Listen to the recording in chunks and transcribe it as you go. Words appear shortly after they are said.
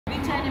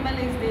animal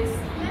is this?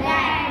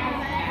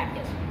 Bat.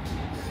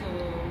 So,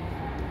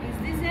 is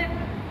this a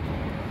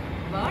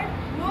bird?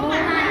 No.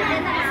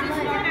 This is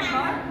not a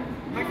bird,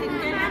 but it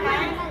can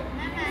fly.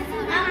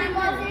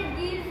 Because it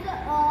gives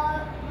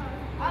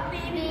a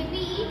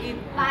baby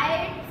by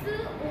its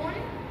own.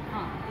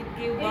 It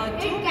gives birth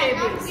to It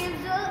cannot babies. give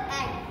the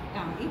egg.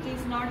 It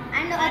is not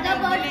And the an other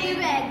birds living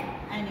give egg.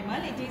 animal.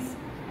 It is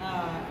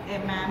a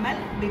mammal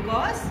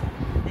because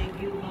they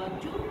give birth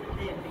to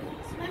their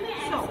babies.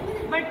 So,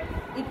 but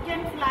it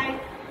can fly.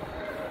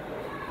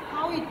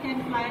 How it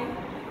can fly?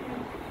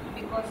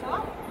 Because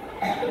of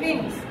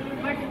wings.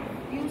 But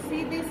you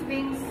see these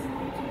wings.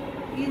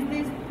 Is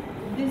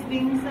these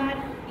wings are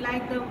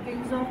like the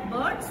wings of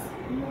birds?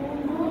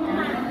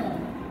 No.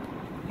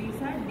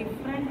 These are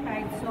different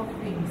types of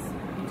wings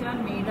which are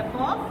made up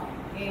of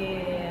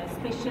a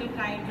special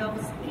kind of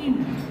skin.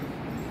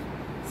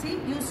 See,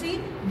 you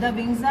see the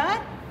wings are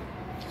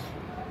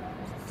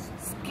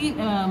skin,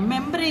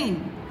 membrane.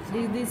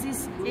 This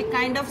is a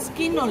kind of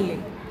skin only.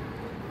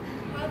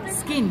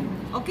 Skin,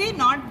 okay,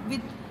 not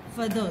with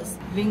feathers.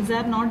 Wings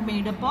are not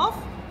made up of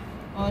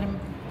or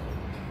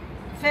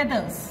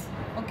feathers,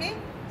 okay.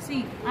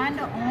 See, and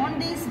on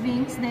these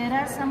wings there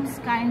are some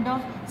kind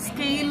of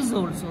scales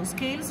also.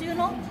 Scales, you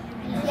know,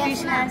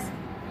 fish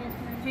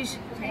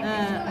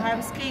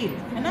have scale,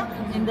 you know.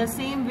 In the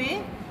same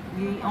way,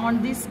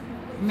 on this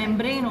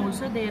membrane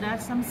also there are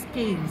some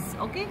scales,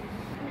 okay.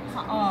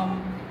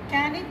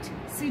 Can it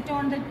sit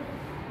on the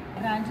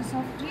branches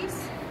of trees?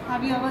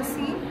 Have you ever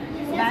seen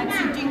that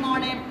sitting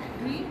on a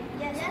tree?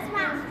 Yes,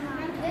 ma'am.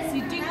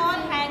 Sitting or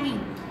hanging?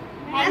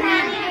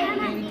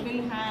 Hanging. It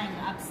will hang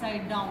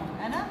upside down,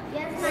 right?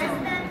 Yes, So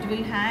it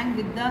will hang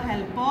with the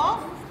help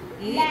of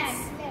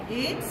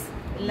its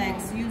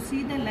legs. You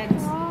see the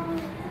legs?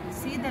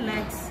 See the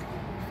legs?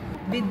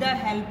 With the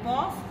help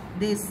of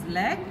this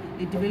leg,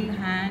 it will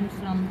hang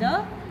from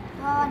the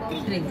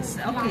trees.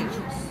 Okay.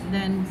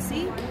 Then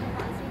see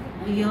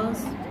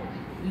ears.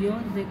 Ear,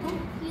 देखो.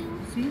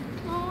 See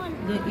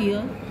the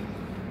ear.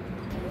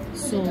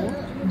 So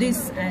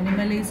this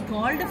animal is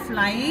called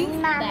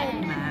flying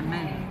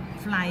mammal.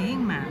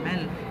 Flying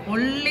mammal.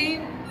 Only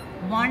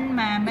one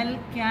mammal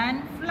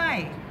can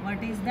fly.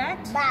 What is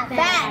that?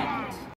 Bat.